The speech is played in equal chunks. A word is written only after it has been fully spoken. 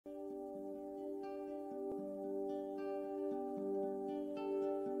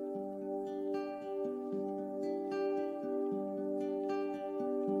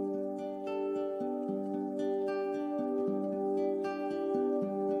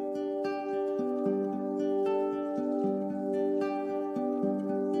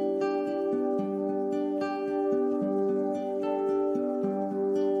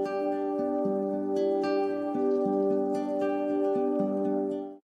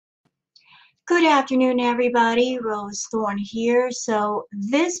Good afternoon, everybody. Rose Thorne here. So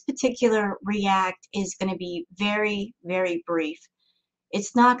this particular react is going to be very, very brief.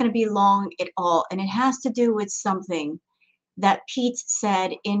 It's not going to be long at all, and it has to do with something that Peetz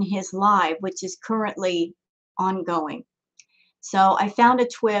said in his live, which is currently ongoing. So I found a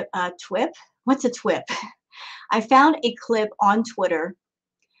twip. What's a twip? I found a clip on Twitter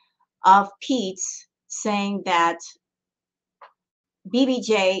of Peetz saying that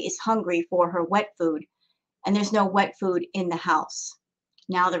BBJ is hungry for her wet food and there's no wet food in the house.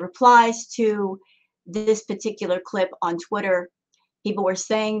 Now, the replies to this particular clip on Twitter, people were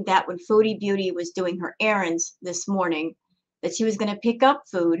saying that when Foodie Beauty was doing her errands this morning, that she was going to pick up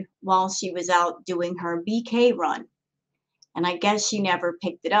food while she was out doing her BK run. And I guess she never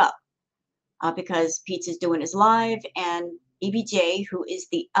picked it up because Peetz is doing his live, and BBJ, who is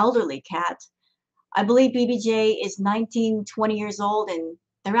the elderly cat, I believe BBJ is 19, 20 years old, and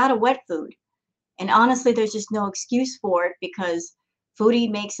they're out of wet food. And honestly, there's just no excuse for it because Foodie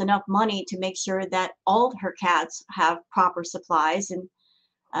makes enough money to make sure that all her cats have proper supplies. And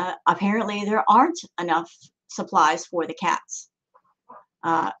apparently, there aren't enough supplies for the cats.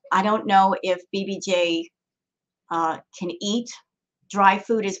 I don't know if BBJ can eat dry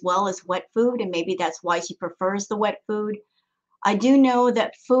food as well as wet food, and maybe that's why she prefers the wet food. I do know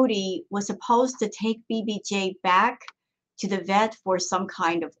that Foodie was supposed to take BBJ back to the vet for some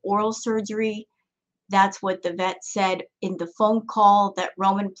kind of oral surgery. That's what the vet said in the phone call that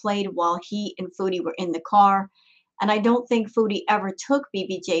Roman played while he and Foodie were in the car. And I don't think Foodie ever took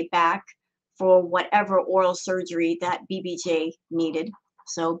BBJ back for whatever oral surgery that BBJ needed.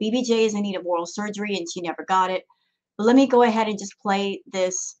 So BBJ is in need of oral surgery and she never got it. But let me go ahead and just play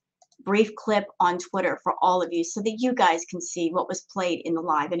this brief clip on Twitter for all of you so that you guys can see what was played in the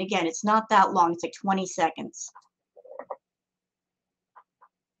live. And again, it's not that long, it's like 20 seconds.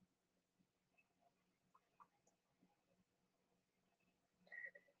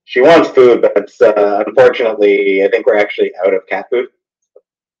 She wants food, but unfortunately, I think we're actually out of cat food.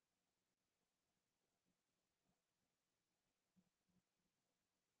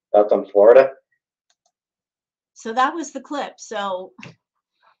 That's on Florida. So that was the clip. So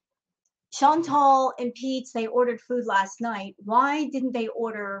Chantal and Peetz, they ordered food last night. Why didn't they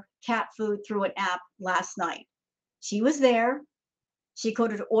order cat food through an app last night? She was there. She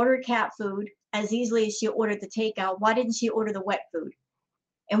could have ordered cat food as easily as she ordered the takeout. Why didn't she order the wet food?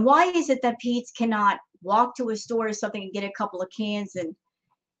 And why is it that Peetz cannot walk to a store or something and get a couple of cans and,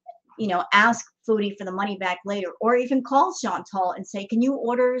 ask Foodie for the money back later, or even call Chantal and say, can you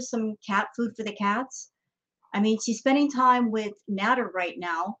order some cat food for the cats? I mean, she's spending time with Natter right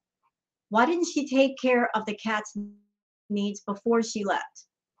now. Why didn't she take care of the cat's needs before she left?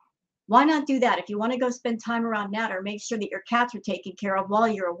 Why not do that? If you want to go spend time around Natter, make sure that your cats are taken care of while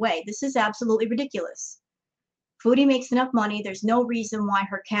you're away. This is absolutely ridiculous. Foodie makes enough money. There's no reason why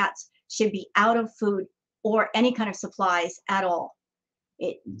her cats should be out of food or any kind of supplies at all.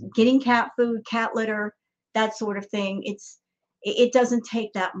 Getting cat food, cat litter, that sort of thing, it doesn't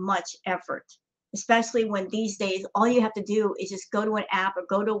take that much effort, especially when these days all you have to do is just go to an app or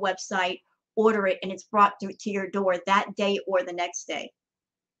go to a website, order it, and it's brought to your door that day or the next day.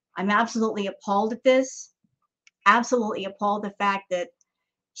 I'm absolutely appalled at this. Absolutely appalled the fact that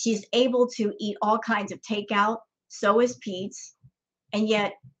she's able to eat all kinds of takeout. So is Peetz, and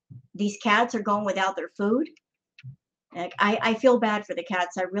yet these cats are going without their food. Like, I feel bad for the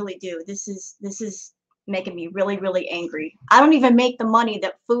cats. I really do. This is making me really, really angry. I don't even make the money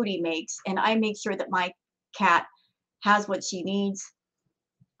that Foodie makes, and I make sure that my cat has what she needs.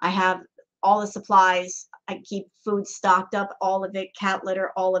 I have all the supplies. I keep food stocked up, all of it, cat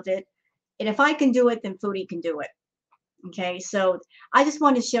litter, all of it. And if I can do it, then Foodie can do it. Okay, so I just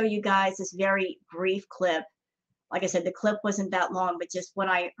want to show you guys this very brief clip. Like I said, the clip wasn't that long, but just when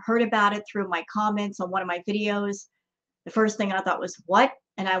I heard about it through my comments on one of my videos, the first thing I thought was, what?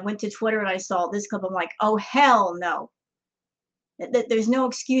 And I went to Twitter and I saw this clip. I'm like, oh, hell no. There's no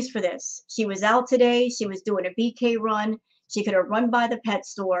excuse for this. She was out today. She was doing a BK run. She could have run by the pet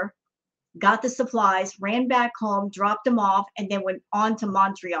store, got the supplies, ran back home, dropped them off, and then went on to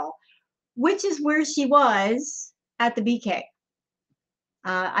Montreal, which is where she was at the BK.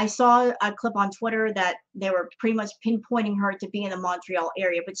 I saw a clip on Twitter that they were pretty much pinpointing her to be in the Montreal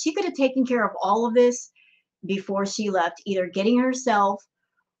area, but she could have taken care of all of this before she left, either getting herself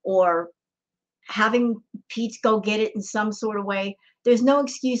or having Peetz go get it in some sort of way. There's no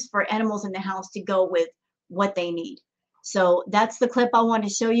excuse for animals in the house to go with what they need. So that's the clip I want to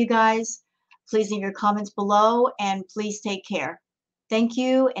show you guys. Please leave your comments below and please take care. Thank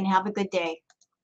you and have a good day.